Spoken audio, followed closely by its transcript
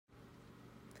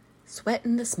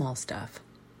Sweating the small stuff.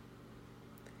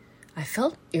 I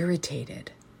felt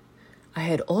irritated. I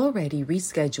had already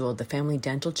rescheduled the family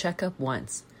dental checkup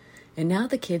once, and now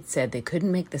the kids said they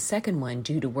couldn't make the second one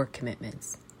due to work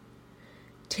commitments.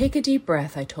 Take a deep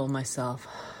breath, I told myself.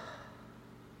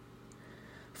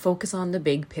 Focus on the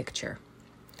big picture.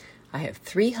 I have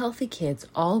 3 healthy kids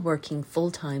all working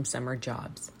full-time summer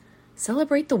jobs.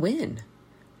 Celebrate the win.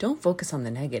 Don't focus on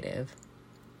the negative.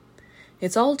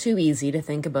 It's all too easy to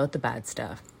think about the bad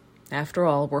stuff. After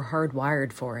all, we're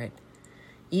hardwired for it.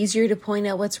 Easier to point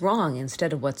out what's wrong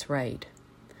instead of what's right.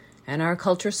 And our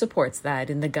culture supports that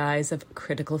in the guise of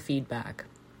critical feedback.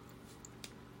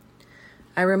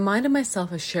 I reminded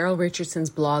myself of Cheryl Richardson's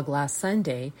blog last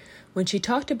Sunday when she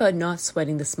talked about not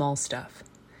sweating the small stuff.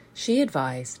 She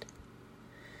advised,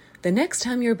 "The next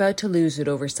time you're about to lose it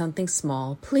over something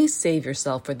small, please save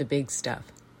yourself for the big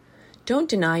stuff. Don't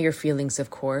deny your feelings,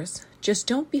 of course. Just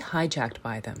don't be hijacked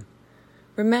by them.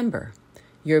 Remember,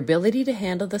 your ability to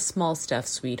handle the small stuff,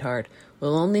 sweetheart,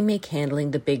 will only make handling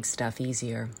the big stuff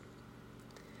easier."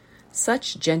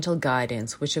 Such gentle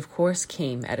guidance, which of course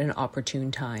came at an opportune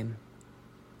time.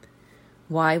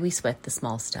 Why we sweat the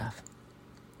small stuff.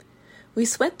 We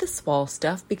sweat the small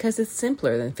stuff because it's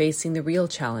simpler than facing the real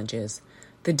challenges,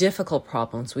 the difficult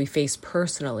problems we face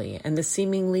personally, and the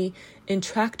seemingly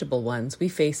intractable ones we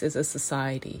face as a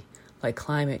society, like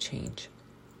climate change.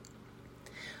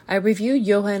 I reviewed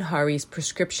Johann Hari's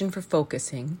prescription for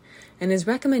focusing and his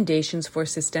recommendations for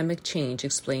systemic change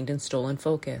explained in Stolen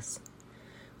Focus.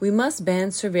 We must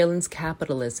ban surveillance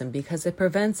capitalism because it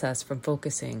prevents us from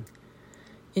focusing.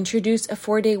 Introduce a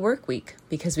 4-day work week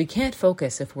because we can't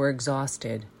focus if we're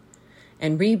exhausted.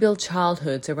 And rebuild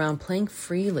childhoods around playing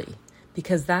freely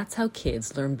because that's how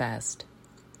kids learn best.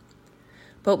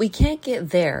 But we can't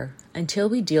get there until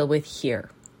we deal with here.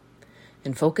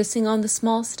 And focusing on the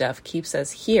small stuff keeps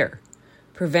us here,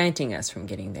 preventing us from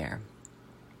getting there.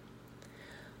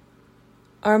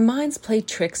 Our minds play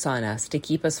tricks on us to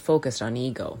keep us focused on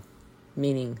ego,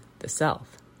 meaning the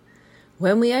self.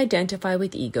 When we identify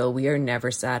with ego, we are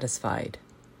never satisfied.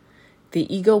 The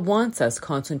ego wants us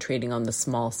concentrating on the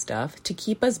small stuff to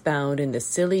keep us bound in the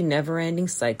silly, never-ending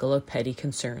cycle of petty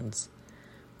concerns.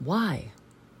 Why?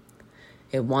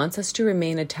 It wants us to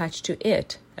remain attached to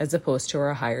it as opposed to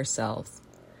our higher selves.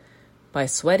 By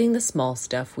sweating the small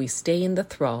stuff, we stay in the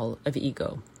thrall of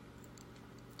ego.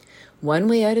 One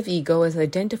way out of ego is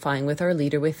identifying with our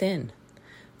leader within,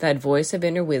 that voice of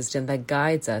inner wisdom that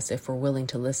guides us if we're willing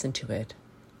to listen to it.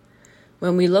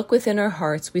 When we look within our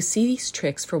hearts, we see these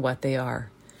tricks for what they are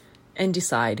and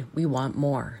decide we want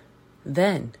more.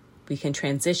 Then we can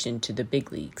transition to the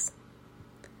big leagues.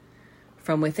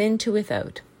 From within to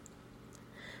without.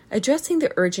 Addressing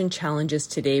the urgent challenges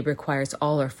today requires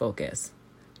all our focus.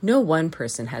 No one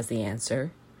person has the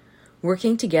answer.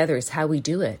 Working together is how we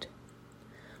do it.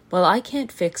 While I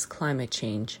can't fix climate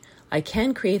change, I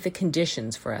can create the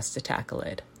conditions for us to tackle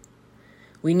it.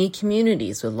 We need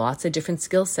communities with lots of different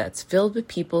skill sets filled with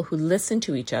people who listen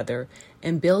to each other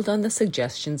and build on the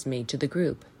suggestions made to the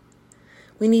group.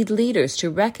 We need leaders to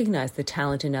recognize the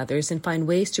talent in others and find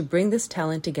ways to bring this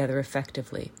talent together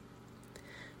effectively.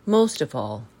 Most of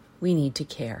all, we need to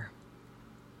care.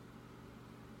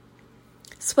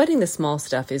 Sweating the small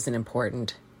stuff isn't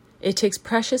important. It takes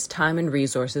precious time and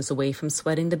resources away from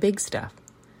sweating the big stuff.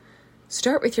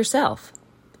 Start with yourself.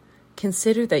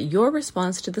 Consider that your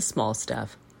response to the small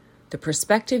stuff, the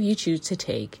perspective you choose to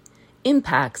take,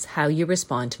 impacts how you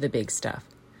respond to the big stuff.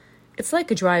 It's like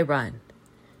a dry run.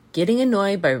 Getting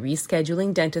annoyed by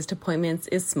rescheduling dentist appointments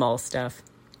is small stuff.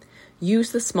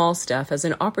 Use the small stuff as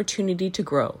an opportunity to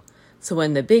grow, so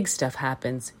when the big stuff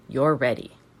happens, you're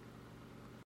ready.